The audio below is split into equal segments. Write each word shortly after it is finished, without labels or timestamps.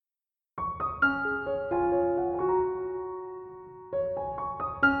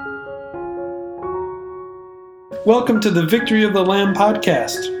Welcome to the Victory of the Lamb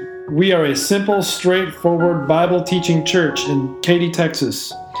podcast. We are a simple, straightforward Bible teaching church in Katy,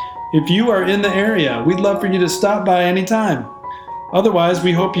 Texas. If you are in the area, we'd love for you to stop by anytime. Otherwise,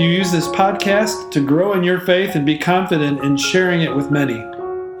 we hope you use this podcast to grow in your faith and be confident in sharing it with many.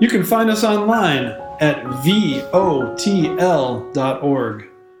 You can find us online at votl.org.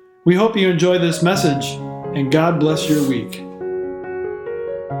 We hope you enjoy this message, and God bless your week.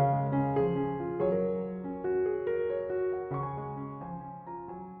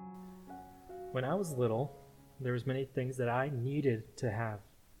 When I was little, there was many things that I needed to have.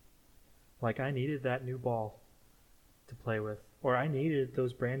 Like I needed that new ball to play with, or I needed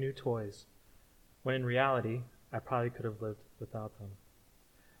those brand new toys, when in reality, I probably could have lived without them.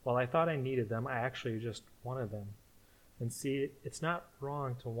 While I thought I needed them, I actually just wanted them. And see, it's not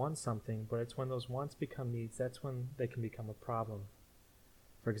wrong to want something, but it's when those wants become needs, that's when they can become a problem.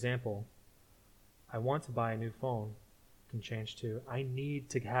 For example, I want to buy a new phone can change to I need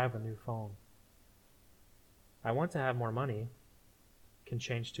to have a new phone. I want to have more money can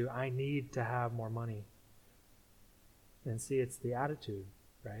change to I need to have more money. And see, it's the attitude,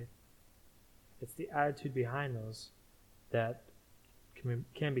 right? It's the attitude behind those that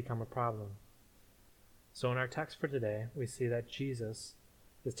can become a problem. So in our text for today, we see that Jesus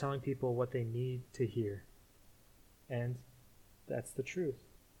is telling people what they need to hear. And that's the truth.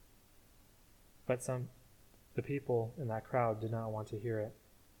 But the people in that crowd did not want to hear it.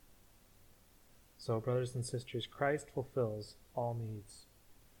 So, brothers and sisters, Christ fulfills all needs.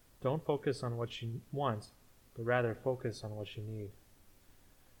 Don't focus on what you want, but rather focus on what you need.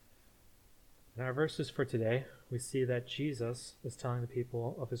 In our verses for today, we see that Jesus is telling the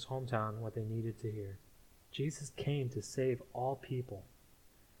people of his hometown what they needed to hear. Jesus came to save all people.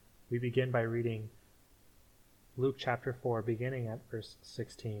 We begin by reading Luke chapter 4, beginning at verse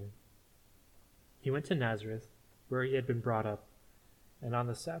 16. He went to Nazareth, where he had been brought up, and on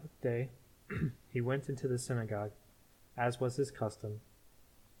the Sabbath day, he went into the synagogue, as was his custom.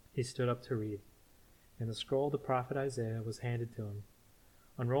 He stood up to read, and the scroll of the prophet Isaiah was handed to him.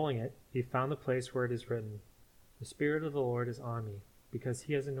 Unrolling it, he found the place where it is written, "The Spirit of the Lord is on me, because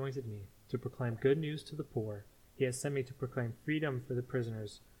he has anointed me to proclaim good news to the poor. He has sent me to proclaim freedom for the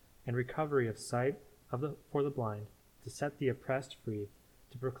prisoners, and recovery of sight for the blind, to set the oppressed free,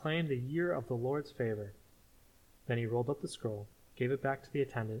 to proclaim the year of the Lord's favor." Then he rolled up the scroll, gave it back to the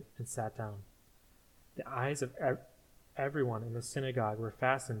attendant, and sat down. The eyes of everyone in the synagogue were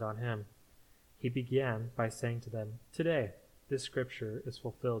fastened on him. He began by saying to them, "Today, this scripture is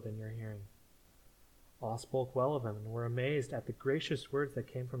fulfilled in your hearing." All spoke well of him and were amazed at the gracious words that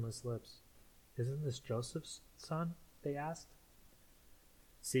came from his lips. "Isn't this Joseph's son?" they asked.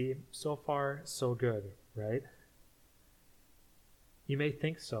 See, so far, so good, right? You may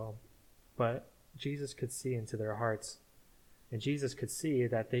think so, but Jesus could see into their hearts. And Jesus could see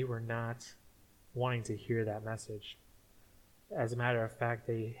that they were not wanting to hear that message. As a matter of fact,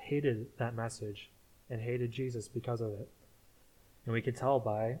 they hated that message and hated Jesus because of it. And we can tell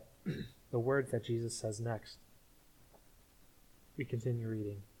by the words that Jesus says next. We continue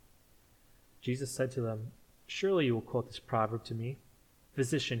reading. Jesus said to them, "Surely you will quote this proverb to me,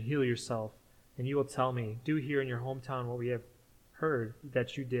 'Physician, heal yourself,' and you will tell me, 'Do here in your hometown what we have heard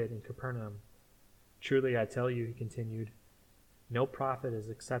that you did in Capernaum.' Truly I tell you," he continued, "no prophet is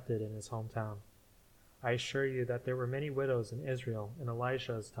accepted in his hometown. I assure you that there were many widows in Israel in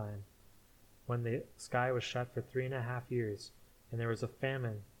Elijah's time, when the sky was shut for 3.5 years, and there was a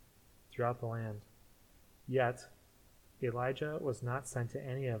famine throughout the land. Yet Elijah was not sent to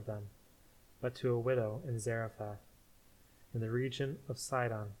any of them, but to a widow in Zarephath, in the region of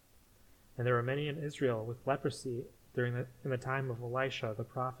Sidon. And there were many in Israel with leprosy in the time of Elisha the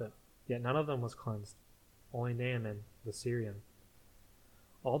prophet, yet none of them was cleansed, only Naaman the Syrian."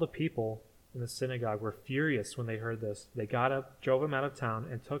 All the people in the synagogue were furious when they heard this. They got up, drove him out of town,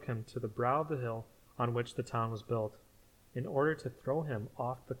 and took him to the brow of the hill on which the town was built, in order to throw him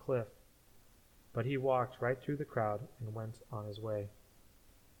off the cliff. But he walked right through the crowd and went on his way.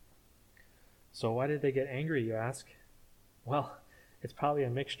 So why did they get angry, you ask? Well, it's probably a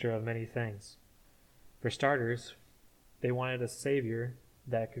mixture of many things. For starters, they wanted a savior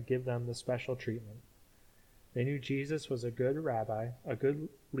that could give them the special treatment. They knew Jesus was a good rabbi, a good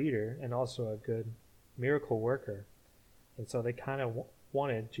leader, and also a good miracle worker. And so they kind of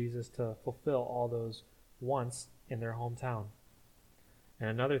wanted Jesus to fulfill all those wants in their hometown. And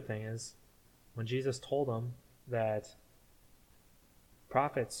another thing is, when Jesus told them that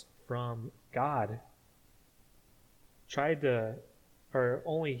prophets from God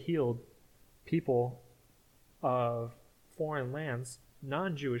only healed people of foreign lands,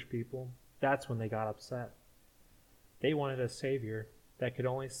 non-Jewish people, that's when they got upset. They wanted a Savior that could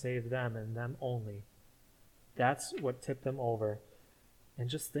only save them and them only. That's what tipped them over. And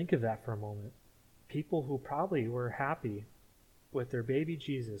just think of that for a moment. People who probably were happy with their baby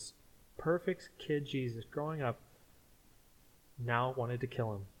Jesus, perfect kid Jesus growing up, now wanted to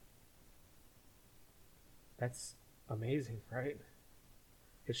kill him. That's amazing, right?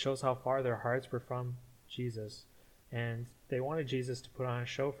 It shows how far their hearts were from Jesus. And they wanted Jesus to put on a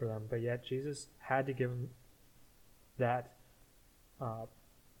show for them, but yet Jesus had to give them that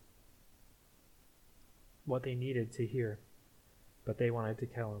what they needed to hear, but they wanted to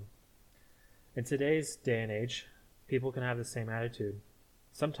kill him. In today's day and age, people can have the same attitude.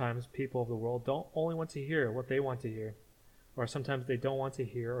 Sometimes people of the world don't only want to hear what they want to hear, or sometimes they don't want to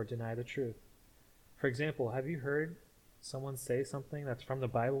hear or deny the truth. For example, have you heard someone say something that's from the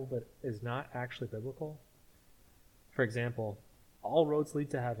Bible but is not actually biblical? For example, all roads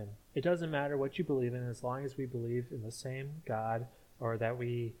lead to heaven. It doesn't matter what you believe in as long as we believe in the same God, or that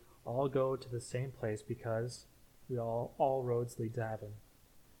we all go to the same place because all roads lead to heaven.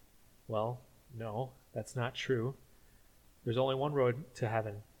 Well, no, that's not true. There's only one road to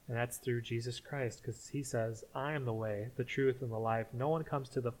heaven, and that's through Jesus Christ, because he says, I am the way, the truth, and the life. No one comes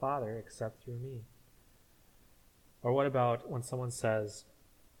to the Father except through me. Or what about when someone says,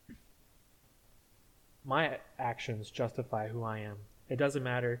 my actions justify who I am. It doesn't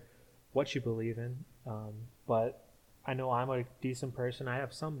matter what you believe in, but I know I'm a decent person. I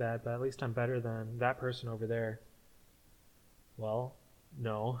have some bad, but at least I'm better than that person over there. Well,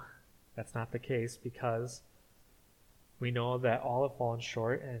 no, that's not the case, because we know that all have fallen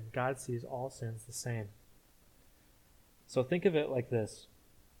short and God sees all sins the same. So think of it like this.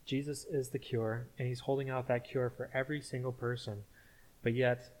 Jesus is the cure, and he's holding out that cure for every single person. But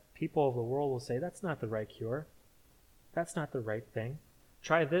yet, people of the world will say, that's not the right cure. That's not the right thing.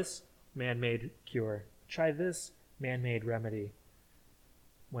 Try this man-made cure. Try this man-made remedy.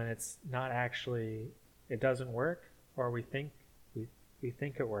 When it's not actually, it doesn't work, or we think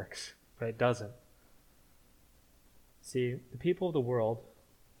it works, but it doesn't. See, the people of the world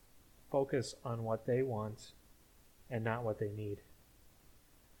focus on what they want and not what they need.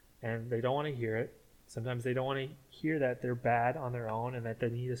 And they don't want to hear it. Sometimes they don't want to hear that they're bad on their own and that they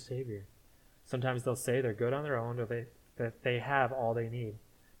need a Savior. Sometimes they'll say they're good on their own, or that they have all they need.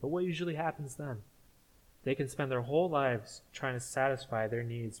 But what usually happens then? They can spend their whole lives trying to satisfy their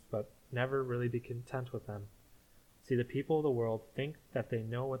needs, but never really be content with them. See, the people of the world think that they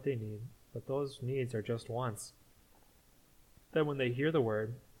know what they need, but those needs are just wants. Then when they hear the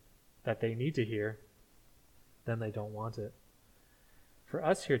word that they need to hear, then they don't want it. For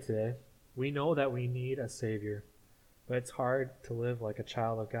us here today, we know that we need a Savior, but it's hard to live like a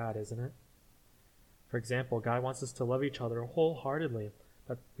child of God, isn't it? For example, God wants us to love each other wholeheartedly,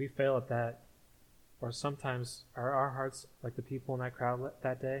 but we fail at that. Or sometimes are our hearts like the people in that crowd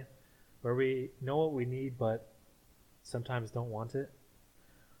that day, where we know what we need, but sometimes don't want it?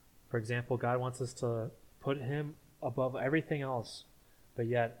 For example, God wants us to put him above everything else, but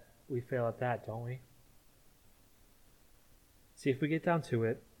yet we fail at that, don't we? See, if we get down to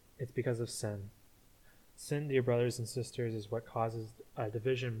it, it's because of sin. Sin, dear brothers and sisters, is what causes a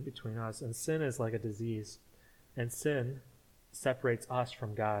division between us, and sin is like a disease. And sin separates us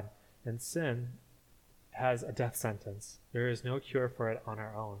from God, and sin has a death sentence. There is no cure for it on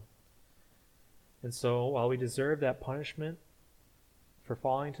our own. And so, while we deserve that punishment for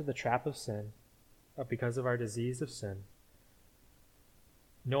falling into the trap of sin, because of our disease of sin,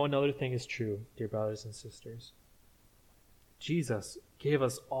 no another thing is true, dear brothers and sisters. Jesus gave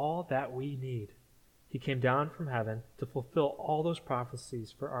us all that we need. He came down from heaven to fulfill all those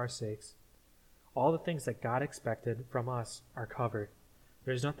prophecies for our sakes. All the things that God expected from us are covered.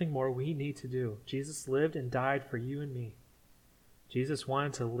 There's nothing more we need to do. Jesus lived and died for you and me. Jesus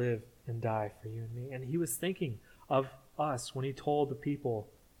wanted to live and die for you and me. And he was thinking of us when he told the people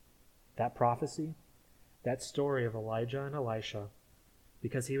that prophecy, that story of Elijah and Elisha,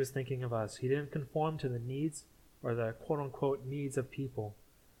 because he was thinking of us. He didn't conform to the needs or the quote-unquote needs of people,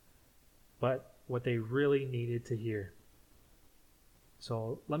 but what they really needed to hear.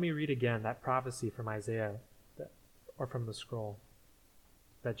 So let me read again that prophecy from Isaiah, or from the scroll,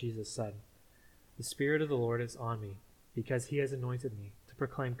 that Jesus said. The Spirit of the Lord is on me, because he has anointed me to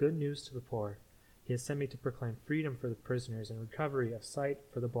proclaim good news to the poor. He has sent me to proclaim freedom for the prisoners and recovery of sight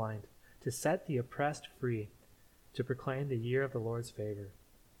for the blind, to set the oppressed free, to proclaim the year of the Lord's favor.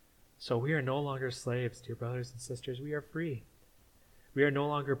 So we are no longer slaves, dear brothers and sisters. We are free. We are no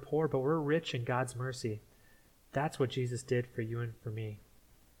longer poor, but we're rich in God's mercy. That's what Jesus did for you and for me.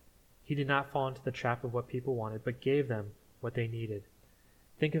 He did not fall into the trap of what people wanted, but gave them what they needed.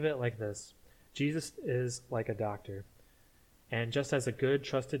 Think of it like this. Jesus is like a doctor. And just as a good,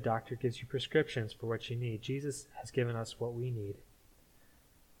 trusted doctor gives you prescriptions for what you need, Jesus has given us what we need.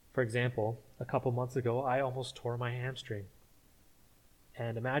 For example, a couple months ago, I almost tore my hamstring.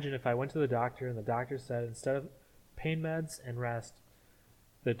 And imagine if I went to the doctor and the doctor said, instead of pain meds and rest,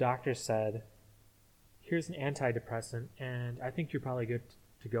 the doctor said, here's an antidepressant, and I think you're probably good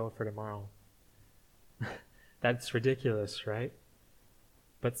to go for tomorrow. That's ridiculous, right?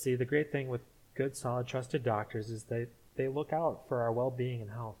 But see, the great thing with good, solid, trusted doctors is they look out for our well-being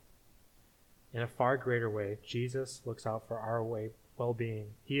and health. In a far greater way, Jesus looks out for our well-being.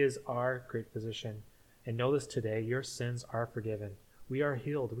 He is our great physician. And know this today, your sins are forgiven. We are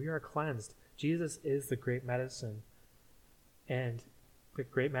healed. We are cleansed. Jesus is the great medicine and the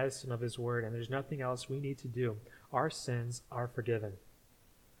great medicine of his word, and there's nothing else we need to do. Our sins are forgiven.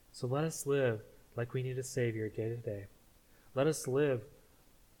 So let us live like we need a Savior day to day. Let us live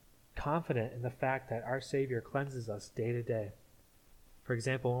confident in the fact that our Savior cleanses us day to day. For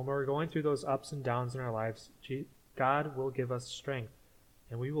example, when we're going through those ups and downs in our lives, God will give us strength,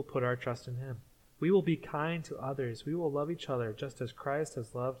 and we will put our trust in him. We will be kind to others. We will love each other just as Christ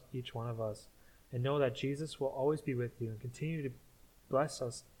has loved each one of us, and know that Jesus will always be with you and continue to bless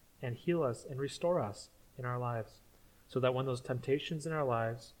us and heal us and restore us in our lives, so that when those temptations in our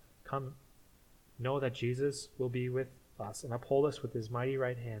lives come, know that Jesus will be with us and uphold us with his mighty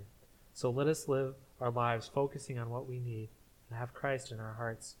right hand. So let us live our lives focusing on what we need and have Christ in our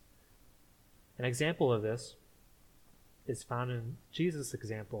hearts. An example of this is found in Jesus'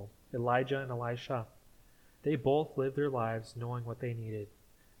 example, Elijah and Elisha. They both lived their lives knowing what they needed.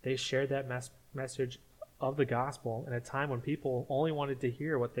 They shared that message of the gospel in a time when people only wanted to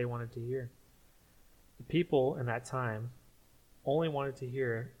hear what they wanted to hear. The people in that time only wanted to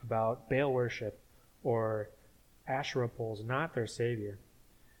hear about Baal worship or Asherah poles, not their Savior.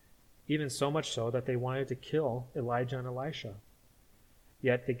 Even so much so that they wanted to kill Elijah and Elisha.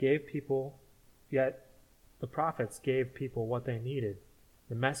 Yet the prophets gave people what they needed,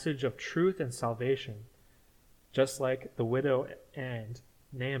 the message of truth and salvation. Just like the widow and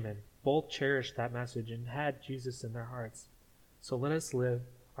Naaman both cherished that message and had Jesus in their hearts. So let us live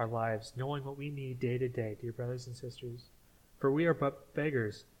our lives knowing what we need day to day, dear brothers and sisters. For we are but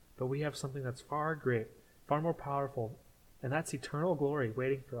beggars, but we have something that's far great, far more powerful, and that's eternal glory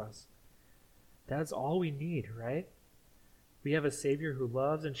waiting for us. That's all we need, right? We have a Savior who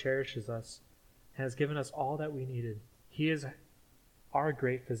loves and cherishes us and has given us all that we needed. He is our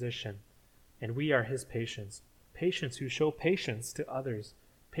great physician, and we are his patients. Patients who show patience to others.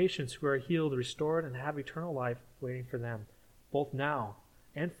 Patients who are healed, restored, and have eternal life waiting for them, both now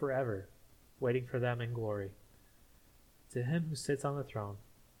and forever, waiting for them in glory. To him who sits on the throne,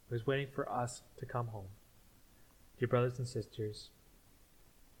 who is waiting for us to come home. Dear brothers and sisters,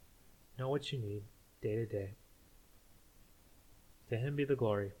 know what you need day to day. To him be the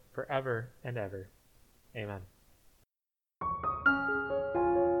glory forever and ever. Amen.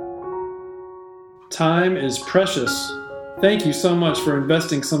 Time is precious. Thank you so much for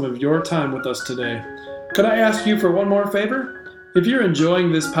investing some of your time with us today. Could I ask you for one more favor? If you're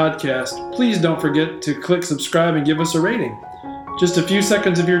enjoying this podcast, please don't forget to click subscribe and give us a rating. Just a few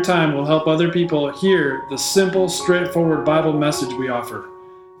seconds of your time will help other people hear the simple, straightforward Bible message we offer.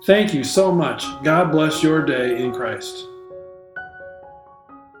 Thank you so much. God bless your day in Christ.